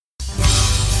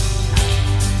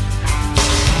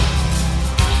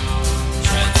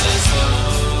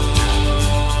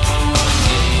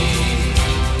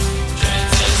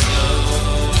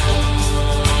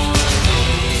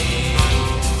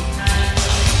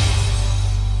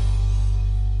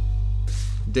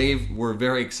Dave, we're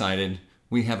very excited.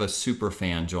 We have a super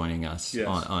fan joining us Yes.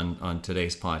 on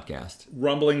today's podcast.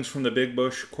 Rumblings from the Big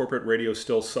Bush, Corporate Radio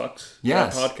Still Sucks.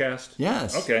 Yes. That podcast?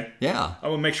 Yes. Okay. Yeah. I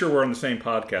will make sure we're on the same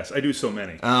podcast. I do so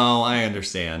many. Oh, I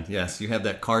understand. Yes, you have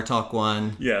that Car Talk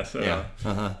one. Yes. Yeah.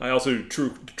 Uh-huh. I also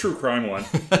true crime one.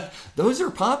 Those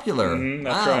are popular.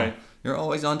 That's right. You're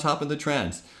always on top of the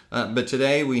trends. But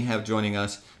today we have joining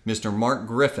us Mr. Mark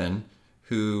Griffin,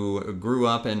 who grew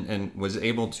up and was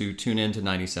able to tune into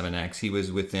 97X. He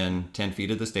was within 10 feet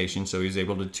of the station, so he was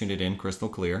able to tune it in crystal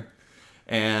clear.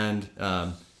 And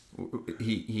the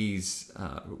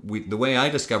way I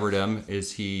discovered him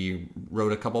is he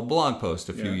wrote a couple blog posts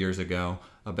a few years ago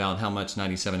about how much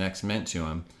 97X meant to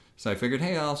him. So I figured,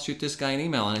 hey, I'll shoot this guy an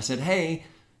email. And I said, hey,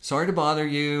 sorry to bother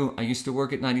you. I used to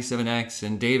work at 97X,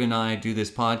 and Dave and I do this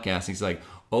podcast. He's like,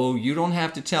 oh, you don't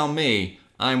have to tell me.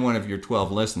 I'm one of your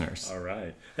 12 listeners. All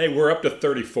right. Hey, we're up to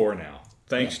 34 now.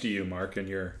 Thanks to you, Mark, and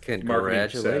your marketing savvy.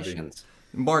 Congratulations.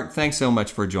 Mark, thanks so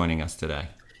much for joining us today.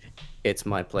 It's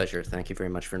my pleasure. Thank you very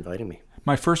much for inviting me.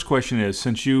 My first question is,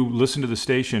 since you listened to the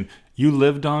station, you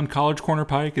lived on College Corner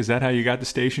Pike? Is that how you got the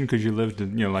station? Because you lived,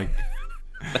 like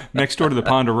next door to the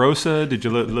Ponderosa? Did you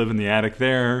live in the attic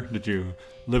there? Did you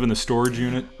live in the storage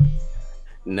unit?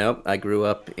 Nope. I grew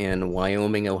up in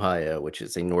Wyoming, Ohio, which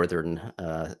is a northern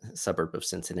suburb of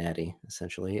Cincinnati,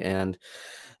 essentially. And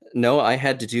no, I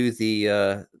had to do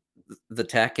the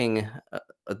tacking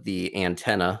the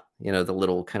antenna, the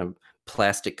little kind of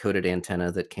plastic coated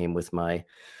antenna that came with my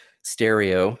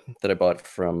stereo that I bought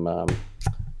from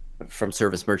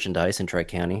Service Merchandise in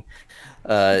Tri-County.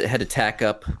 Had to tack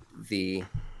up the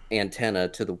antenna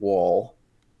to the wall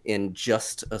in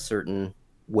just a certain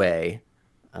way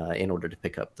in order to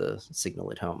pick up the signal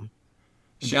at home.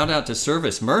 Shout out to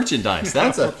Service Merchandise.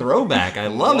 That's a throwback. I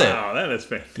love it. Wow, that is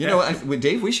fantastic. You know,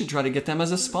 Dave, we should try to get them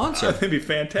as a sponsor. That'd be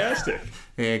fantastic.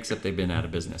 Except they've been out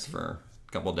of business for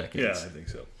a couple decades. Yeah, I think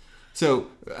so. So,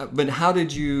 but how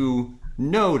did you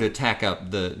know to tack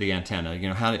up the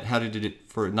antenna? How did it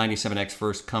for 97X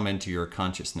first come into your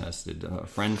consciousness? Did a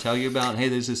friend tell you about, hey,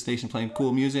 there's this station playing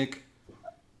cool music?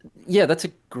 Yeah, that's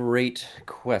a great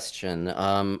question.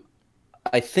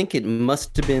 I think it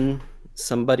must have been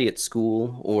somebody at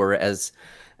school, or as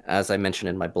I mentioned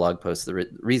in my blog post, the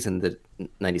reason that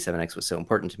 97X was so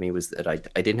important to me was that I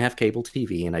didn't have cable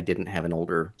TV and I didn't have an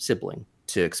older sibling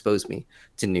to expose me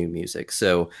to new music.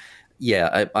 So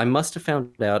yeah, I must have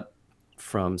found out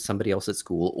from somebody else at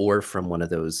school or from one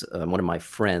of my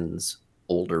friends'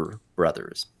 older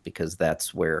brothers, because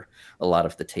that's where a lot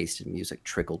of the taste in music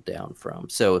trickled down from.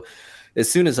 So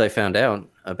as soon as I found out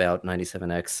about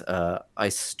 97X, I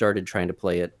started trying to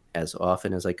play it as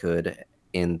often as I could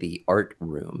in the art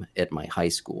room at my high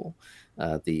school.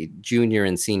 The junior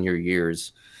and senior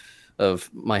years of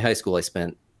my high school, I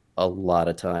spent a lot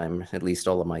of time, at least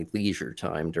all of my leisure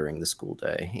time during the school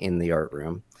day, in the art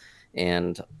room.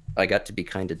 And I got to be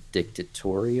kind of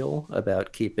dictatorial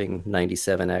about keeping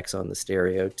 97X on the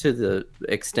stereo, to the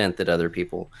extent that other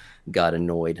people got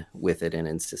annoyed with it and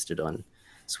insisted on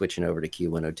switching over to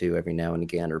Q102 every now and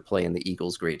again, or playing the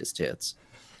Eagles' greatest hits.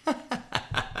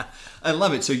 I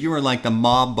love it. So you were like the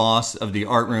mob boss of the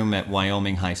art room at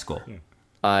Wyoming High School.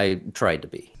 I tried to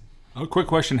be. A quick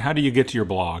question. How do you get to your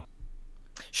blog?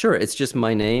 Sure. It's just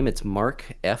my name. It's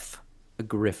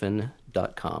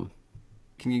markfgriffin.com.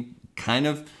 Can you kind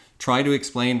of try to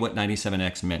explain what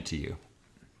 97X meant to you?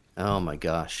 Oh my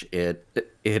gosh. It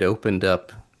opened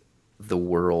up the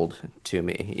world to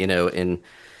me. In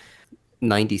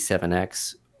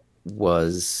 97X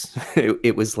was,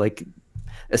 it was like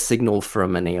a signal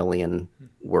from an alien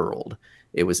world.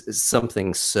 It was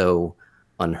something so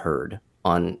unheard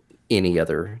on any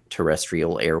other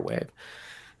terrestrial airwave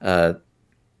that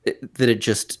it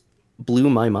just blew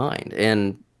my mind.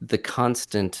 And the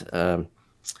constant how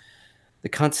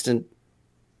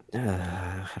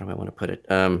do I want to put it?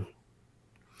 The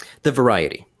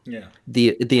variety. Yeah.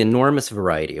 The enormous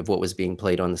variety of what was being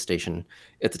played on the station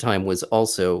at the time was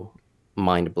also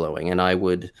mind-blowing. And I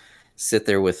would sit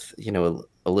there with,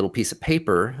 a little piece of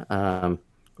paper,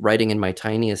 writing in my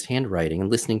tiniest handwriting and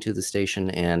listening to the station.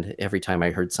 And every time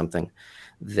I heard something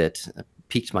that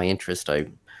piqued my interest, I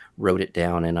wrote it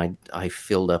down, and I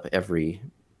filled up every,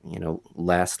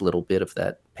 last little bit of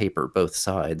that paper, both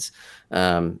sides,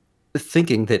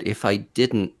 thinking that if I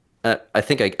didn't, I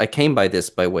think I came by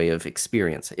this by way of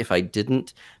experience. If I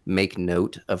didn't make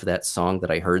note of that song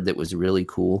that I heard that was really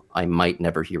cool, I might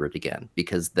never hear it again,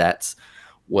 because that's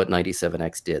what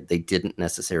 97X did. They didn't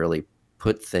necessarily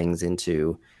put things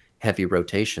into heavy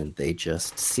rotation. They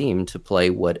just seemed to play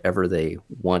whatever they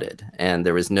wanted. And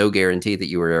there was no guarantee that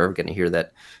you were ever going to hear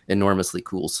that enormously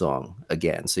cool song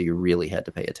again. So you really had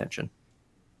to pay attention.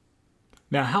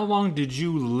 Now, how long did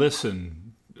you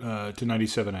listen to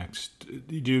 97X?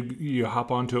 Did you hop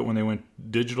onto it when they went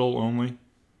digital only?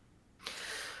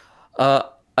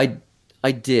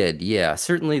 I did, yeah.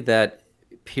 Certainly that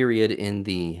period in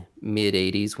the mid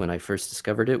 80s when I first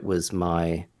discovered it was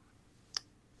that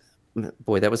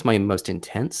was my most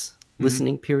intense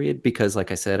listening period, because like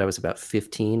I said, I was about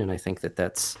 15, and I think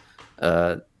that's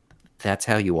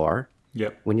how you are.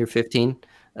 Yep. When you're 15.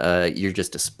 You're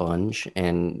just a sponge,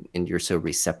 and you're so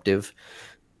receptive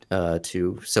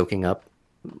to soaking up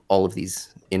all of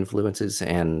these influences.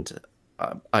 And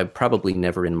I probably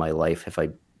never in my life have I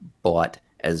bought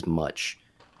as much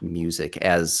music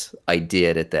as I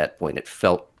did at that point. It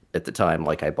felt at the time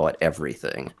like I bought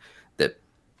everything that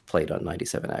played on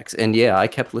 97X. And yeah, I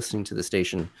kept listening to the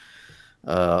station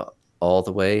all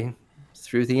the way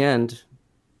through the end.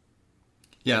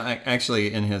 Yeah,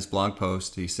 actually, in his blog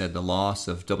post, he said the loss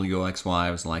of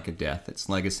WOXY was like a death. Its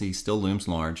legacy still looms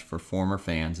large for former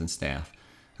fans and staff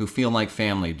who feel like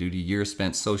family due to years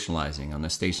spent socializing on the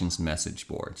station's message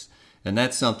boards. And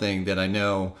that's something that I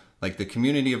know, like the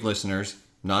community of listeners,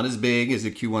 not as big as a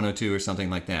Q102 or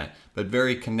something like that, but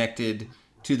very connected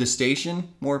to the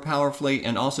station more powerfully,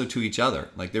 and also to each other.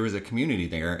 Like there was a community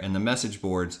there, and the message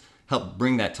boards helped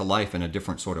bring that to life in a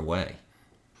different sort of way.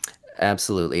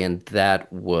 Absolutely. And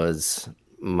that was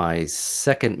my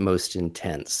second most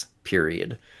intense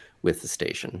period with the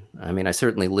station. I mean, I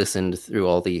certainly listened through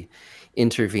all the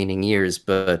intervening years,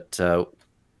 but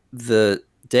the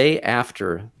day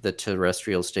after the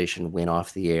terrestrial station went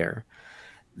off the air,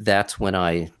 that's when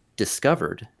I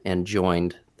discovered and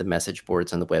joined the message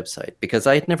boards on the website, because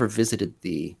I had never visited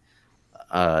the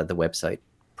website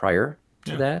prior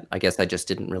to that. I guess I just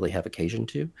didn't really have occasion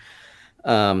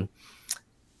to.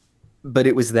 But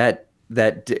it was that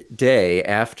day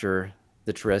after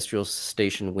the terrestrial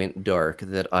station went dark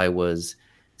that I was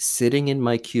sitting in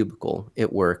my cubicle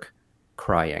at work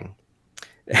crying.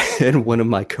 And one of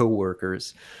my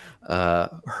coworkers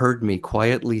heard me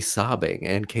quietly sobbing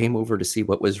and came over to see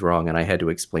what was wrong. And I had to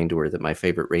explain to her that my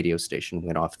favorite radio station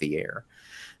went off the air,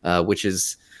 which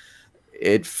is,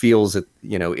 it feels,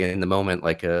 in the moment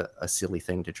like a silly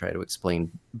thing to try to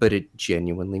explain, but it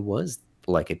genuinely was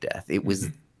like a death. It was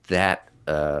that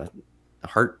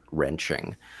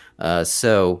heart-wrenching.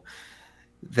 So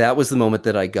that was the moment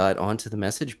that I got onto the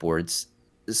message boards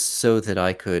so that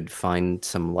I could find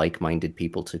some like-minded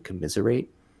people to commiserate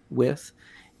with.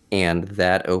 And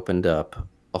that opened up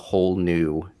a whole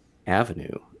new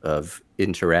avenue of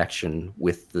interaction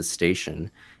with the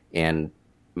station and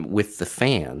with the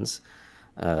fans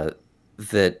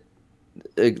that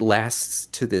it lasts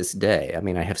to this day. I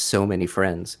mean, I have so many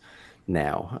friends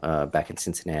now back in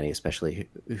Cincinnati, especially,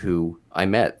 who I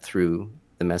met through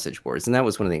the message boards. And that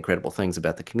was one of the incredible things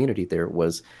about the community there,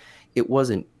 was it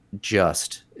wasn't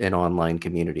just an online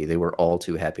community. They were all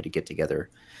too happy to get together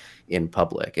in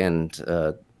public. And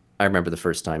I remember the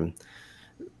first time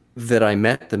that I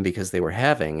met them, because they were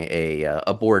having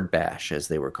a board bash, as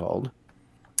they were called,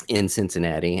 in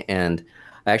Cincinnati. And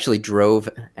I actually drove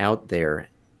out there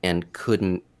and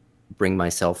couldn't bring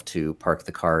myself to park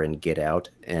the car and get out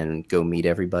and go meet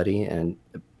everybody, and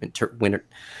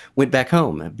went back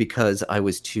home because I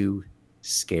was too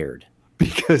scared,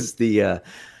 because the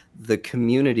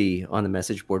community on the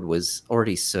message board was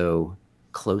already so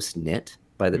close knit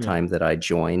by the time that I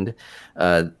joined,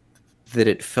 that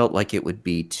it felt like it would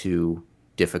be too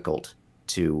difficult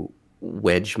to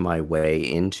wedge my way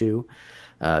into,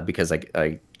 because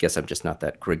I guess I'm just not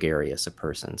that gregarious a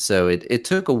person. So it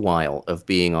took a while of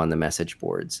being on the message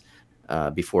boards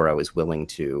before I was willing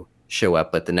to show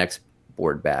up at the next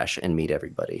board bash and meet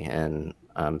everybody. And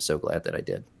I'm so glad that I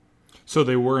did. So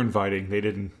they were inviting. They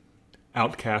didn't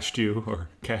outcast you or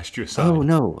cast you aside. Oh,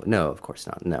 no, of course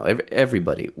not. No,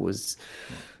 everybody was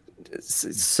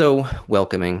so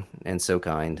welcoming and so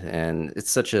kind. And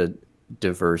it's such a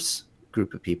diverse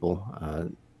group of people,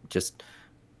 just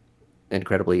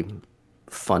incredibly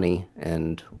funny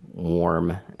and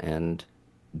warm and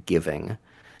giving.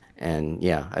 And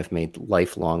yeah, I've made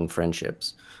lifelong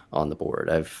friendships on the board.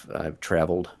 I've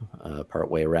traveled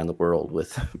partway around the world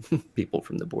with people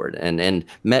from the board, and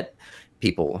met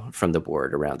people from the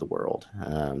board around the world.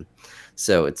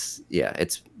 So it's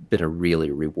been a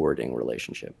really rewarding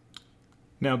relationship.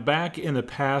 Now, back in the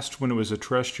past when it was a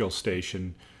terrestrial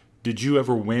station, did you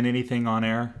ever win anything on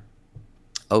air?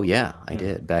 Oh, yeah, I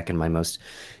did. Back in my most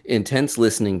intense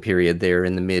listening period there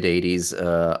in the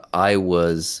mid-'80s, I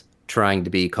was trying to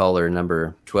be caller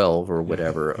number 12 or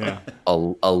whatever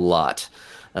a lot.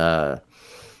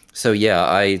 So yeah,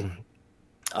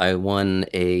 I won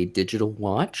a digital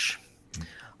watch.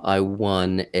 I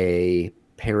won a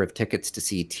pair of tickets to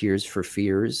see Tears for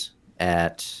Fears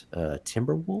at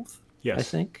Timberwolf, Yes. I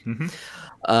think.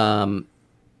 Mm-hmm.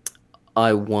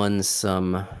 I won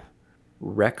some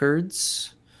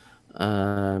records.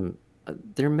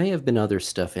 There may have been other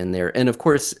stuff in there. And of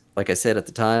course, like I said, at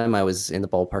the time, I was in the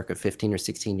ballpark of 15 or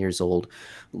 16 years old,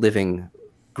 living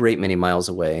great many miles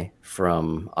away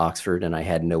from Oxford, and I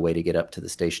had no way to get up to the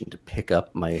station to pick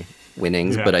up my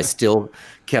winnings, but I still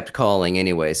kept calling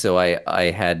anyway. So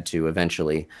I had to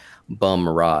eventually bum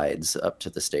rides up to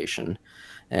the station.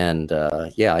 And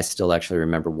I still actually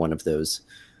remember one of those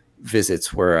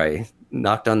visits where I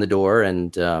knocked on the door,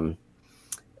 and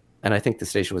I think the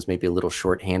station was maybe a little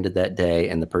short-handed that day,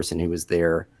 and the person who was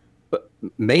there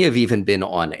may have even been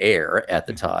on air at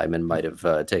the time and might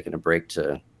have taken a break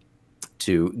to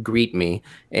greet me,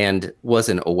 and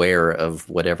wasn't aware of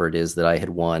whatever it is that I had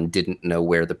won, didn't know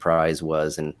where the prize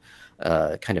was, and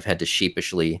kind of had to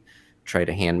sheepishly try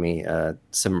to hand me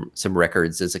some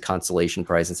records as a consolation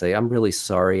prize and say, I'm really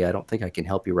sorry, I don't think I can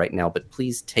help you right now, but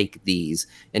please take these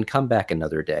and come back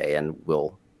another day and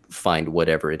we'll find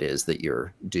whatever it is that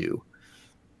you're due.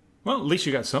 Well, at least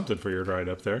you got something for your ride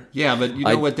up there. Yeah, but you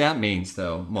know what that means,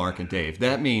 though, Mark and Dave?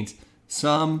 That means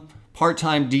some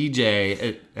part-time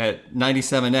DJ at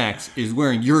 97X is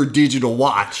wearing your digital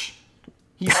watch.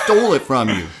 He stole it from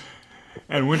you.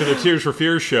 And went to the Tears for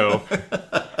Fears show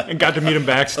and got to meet him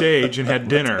backstage and had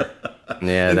dinner.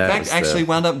 Yeah, in fact, actually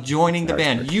wound up joining the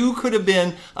band. You could have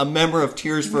been a member of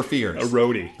Tears for Fears. A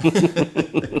roadie.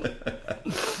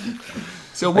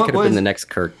 So what could have been the next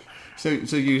Kurt. So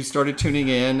you started tuning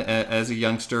in as a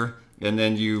youngster, and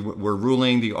then you were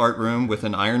ruling the art room with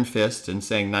an iron fist and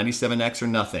saying 97X or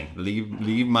nothing.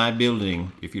 Leave my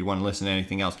building if you want to listen to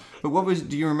anything else. But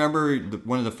do you remember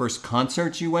one of the first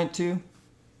concerts you went to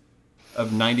of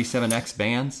 97X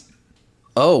bands?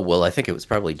 Oh, well, I think it was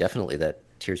probably definitely that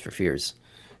Tears for Fears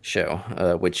show,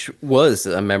 which was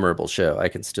a memorable show. I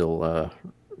can still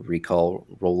recall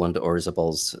Roland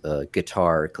Orzabal's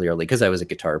guitar clearly, because I was a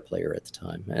guitar player at the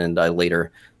time, and I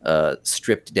later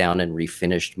stripped down and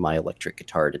refinished my electric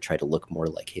guitar to try to look more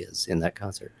like his in that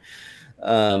concert.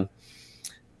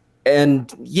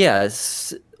 And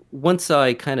yes, once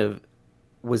I kind of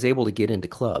was able to get into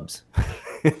clubs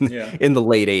in the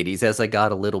late 80s, as I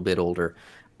got a little bit older,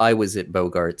 I was at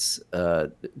Bogart's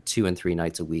 2 and 3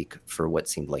 nights a week for what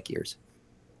seemed like years.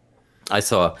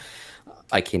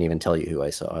 I can't even tell you who I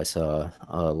saw. I saw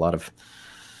a lot of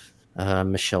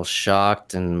Michelle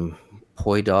Schacht and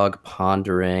Poi Dog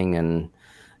Pondering, and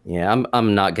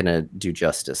I'm not going to do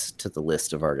justice to the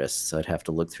list of artists. I'd have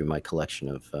to look through my collection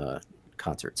of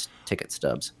concerts, ticket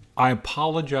stubs. I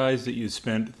apologize that you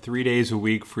spent 3 days a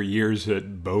week for years at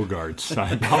Bogart's.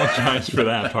 I apologize for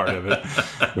that part of it.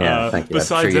 Yeah, thank you.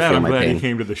 Besides that, I'm glad you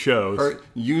came to the shows. Or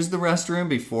use the restroom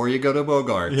before you go to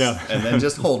Bogart's. Yeah. And then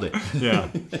just hold it. Yeah.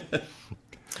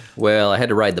 Well, I had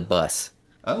to ride the bus.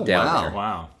 Oh, down wow. there.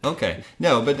 Wow. Okay.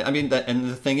 No, but I mean, and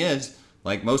the thing is,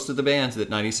 like most of the bands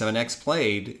that 97X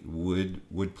played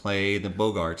would play the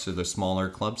Bogarts or the smaller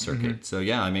club circuit. Mm-hmm. So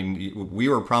yeah, I mean, we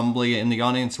were probably in the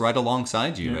audience right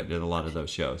alongside you at a lot of those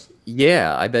shows.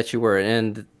 Yeah, I bet you were.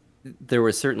 And there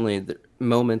were certainly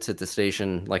moments at the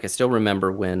station, like I still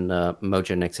remember when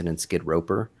Mojo Nixon and Skid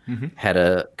Roper had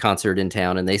a concert in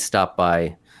town, and they stopped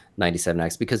by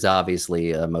 97X because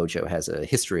obviously Mojo has a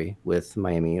history with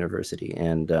Miami University.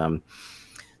 And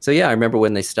so, yeah, I remember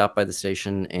when they stopped by the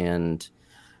station, and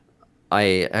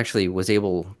I actually was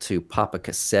able to pop a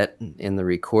cassette in the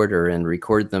recorder and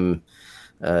record them,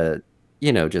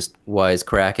 just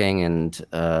wisecracking.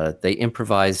 And they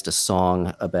improvised a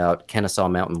song about Kennesaw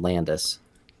Mountain Landis,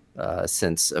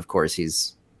 since, of course,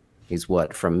 he's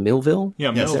what, from Millville?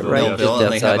 Yeah, yes, Millville. Right? Millville,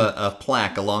 and they have outside. a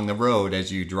plaque along the road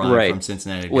as you drive from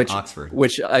Cincinnati to Oxford.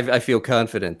 Which I feel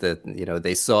confident that,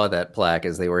 they saw that plaque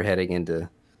as they were heading into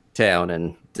town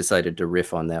and decided to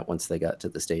riff on that once they got to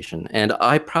the station. And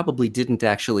I probably didn't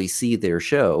actually see their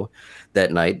show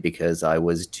that night because I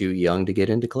was too young to get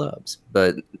into clubs.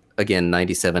 But again,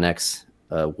 97X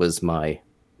was my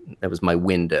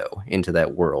window into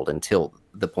that world until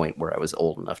the point where I was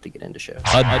old enough to get into shows.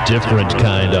 A different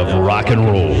kind of rock and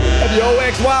roll.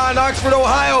 WOXY in Oxford,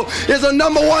 Ohio is the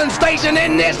 #1 station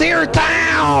in this here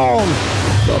town.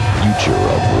 The future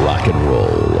of rock and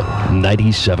roll.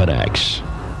 97X.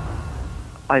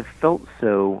 I felt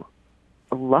so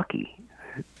lucky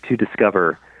to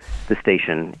discover the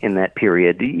station in that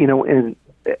period. And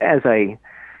as I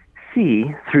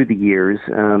see through the years,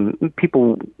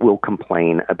 people will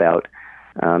complain about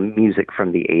music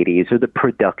from the 80s or the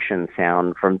production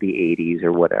sound from the 80s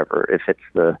or whatever. If it's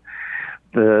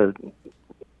the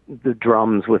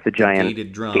drums with the giant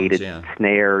gated drums, gated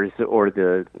snares, or it's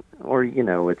the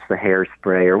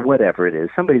hairspray or whatever it is.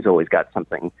 Somebody's always got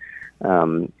something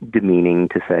demeaning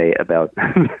to say about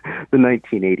the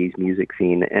 1980s music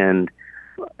scene, and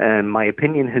my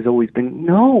opinion has always been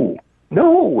no,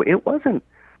 it wasn't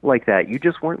like that. You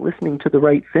just weren't listening to the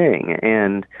right thing.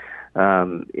 And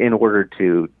in order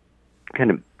to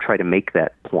kind of try to make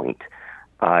that point,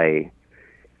 I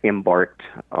embarked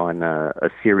on a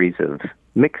series of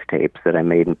mixtapes that I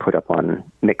made and put up on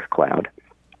Mixcloud,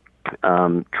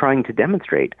 trying to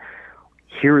demonstrate,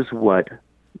 here's what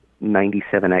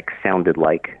 97X sounded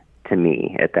like to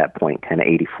me at that point, kind of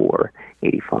 84,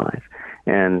 85.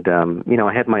 And,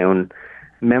 I had my own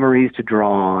memories to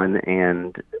draw on,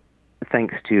 and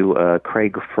thanks to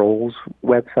Craig Frohl's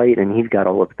website, and he's got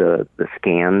all of the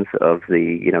scans of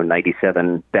the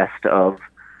 97 best of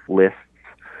lists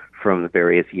from the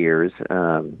various years,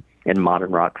 and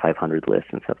Modern Rock 500 lists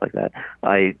and stuff like that.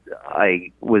 I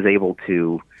was able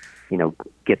to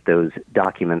get those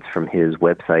documents from his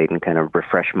website and kind of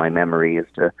refresh my memory as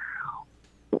to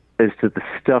the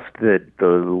stuff that the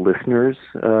listeners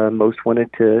most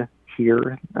wanted to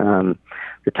hear,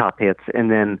 the top hits,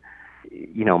 and then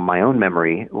my own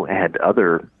memory had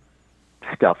other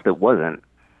stuff that wasn't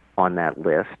on that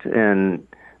list. And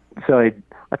so I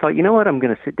thought, you know what, I'm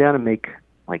going to sit down and make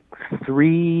like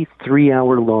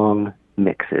 3-hour-long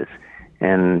mixes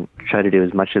and try to do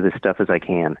as much of this stuff as I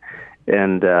can.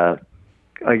 And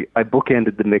I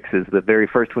bookended the mixes. The very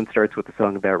first one starts with a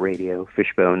song about radio,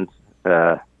 Fishbone's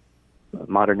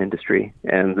Modern Industry,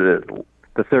 and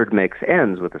the third mix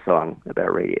ends with a song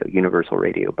about radio, Universal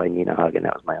Radio by Nina Hagen.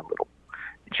 That was my own little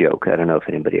joke. I don't know if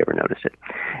anybody ever noticed it.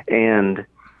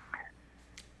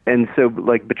 And so,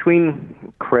 like,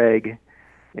 between Craig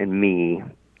and me,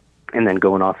 and then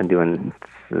going off and doing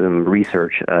some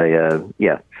research, I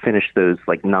finished those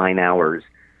like 9 hours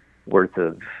worth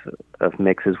of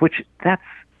mixes, which that's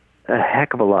a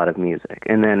heck of a lot of music.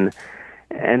 And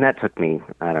that took me,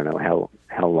 I don't know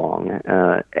how long.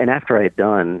 And after I had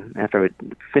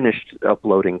finished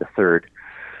uploading the third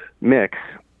mix,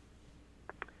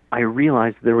 I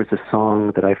realized there was a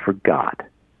song that I forgot.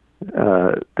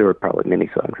 There were probably many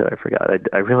songs that I forgot.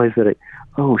 I realized that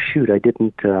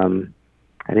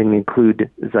I didn't include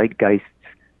Zeitgeist's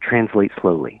Translate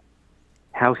Slowly.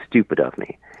 How stupid of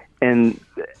me. And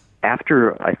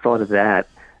after I thought of that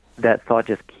thought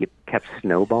just kept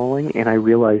snowballing, and I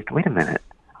realized, wait a minute,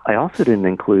 I also didn't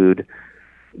include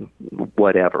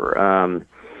whatever.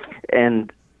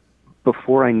 And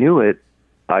before I knew it,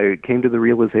 I came to the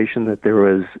realization that there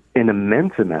was an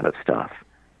immense amount of stuff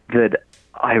that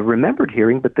I remembered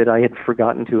hearing, but that I had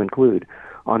forgotten to include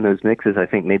on those mixes. I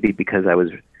think maybe because I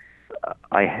was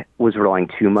relying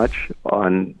too much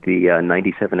on the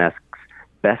 97X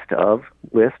best of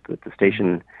list that the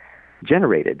station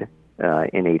generated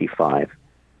in 85.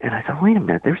 And I thought, wait a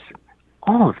minute, there's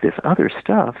all of this other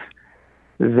stuff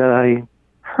that I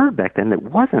heard back then that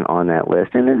wasn't on that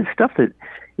list. And it's stuff that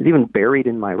is even buried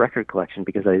in my record collection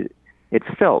because it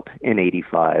felt in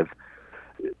 85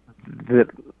 that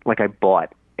like I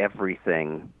bought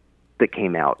everything that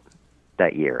came out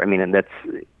that year. I mean, and that's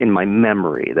in my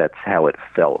memory, that's how it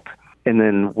felt. And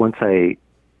then once I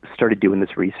started doing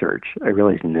this research, I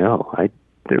realized,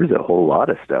 there was a whole lot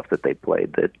of stuff that they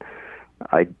played that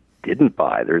I didn't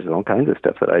buy. There's all kinds of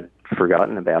stuff that I'd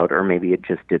forgotten about, or maybe it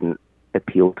just didn't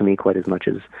appeal to me quite as much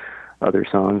as other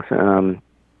songs.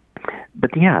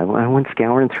 But yeah, I went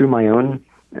scouring through my own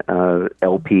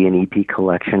LP and EP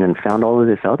collection and found all of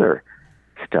this other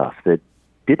stuff that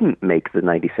didn't make the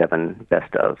 97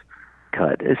 best of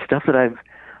cut. It's stuff that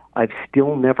I've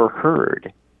still never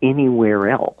heard anywhere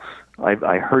else.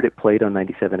 I heard it played on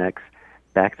 97X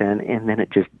back then, and then it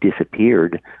just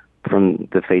disappeared from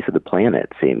the face of the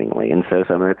planet, seemingly. And so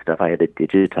some of that stuff I had to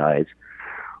digitize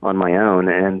on my own,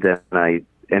 and then I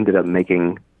ended up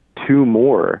making 2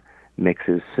 more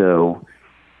mixes. So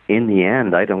in the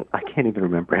end, I can't even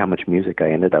remember how much music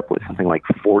I ended up with, something like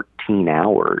 14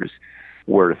 hours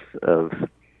worth of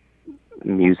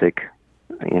music,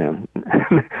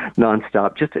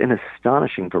 nonstop, just an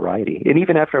astonishing variety. And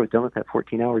even after I was done with that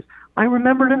 14 hours, I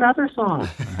remembered another song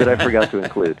that I forgot to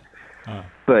include.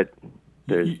 But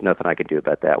there's nothing I could do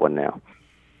about that one now.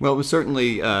 Well, it was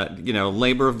certainly,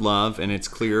 labor of love, and it's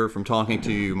clear from talking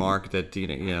to you, Mark, that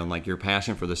like your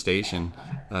passion for the station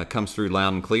comes through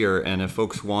loud and clear. And if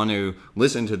folks want to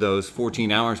listen to those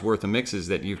 14 hours worth of mixes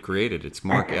that you've created, it's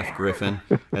Mark F. Griffin,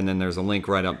 and then there's a link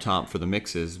right up top for the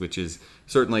mixes, which is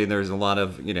certainly there's a lot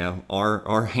of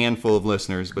our handful of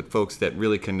listeners, but folks that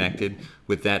really connected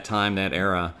with that time, that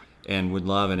era, and would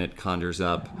love, and it conjures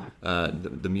up,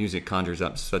 the music conjures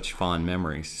up such fond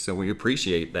memories. So we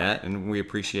appreciate that, and we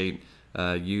appreciate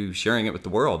you sharing it with the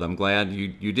world. I'm glad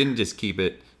you didn't just keep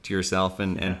it to yourself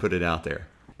and put it out there.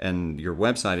 And your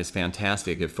website is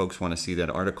fantastic. If folks want to see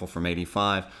that article from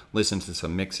 '85, listen to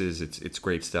some mixes, it's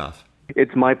great stuff.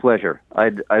 It's my pleasure.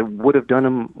 I would have done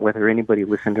them whether anybody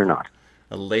listened or not.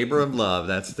 A labor of love.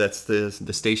 That's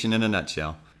the station in a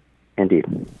nutshell. Indeed.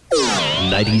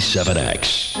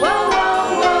 97X. Whoa,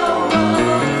 whoa, whoa,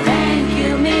 whoa. Thank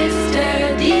you,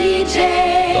 Mr.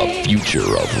 DJ. The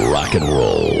future of rock and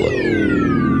roll.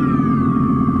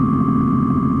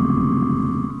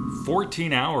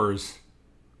 14 hours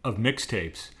of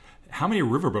mixtapes. How many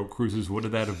riverboat cruises would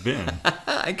that have been?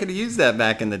 I could have used that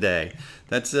back in the day.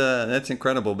 That's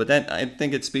incredible. But I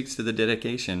think it speaks to the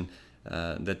dedication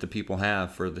that the people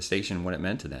have for the station, what it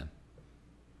meant to them.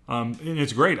 And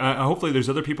it's great. Hopefully there's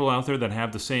other people out there that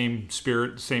have the same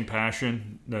spirit, the same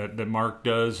passion that Mark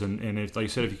does. And if, like I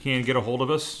said, if you can get a hold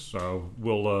of us,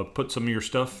 we'll put some of your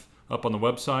stuff up on the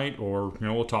website, or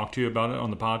we'll talk to you about it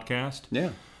on the podcast. Yeah.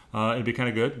 It'd be kind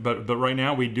of good. But right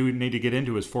now we do need to get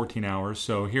into his 14 hours.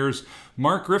 So here's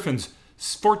Mark Griffin's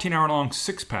 14-hour-long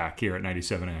six-pack here at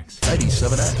 97X.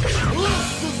 97X.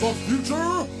 This is the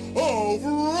future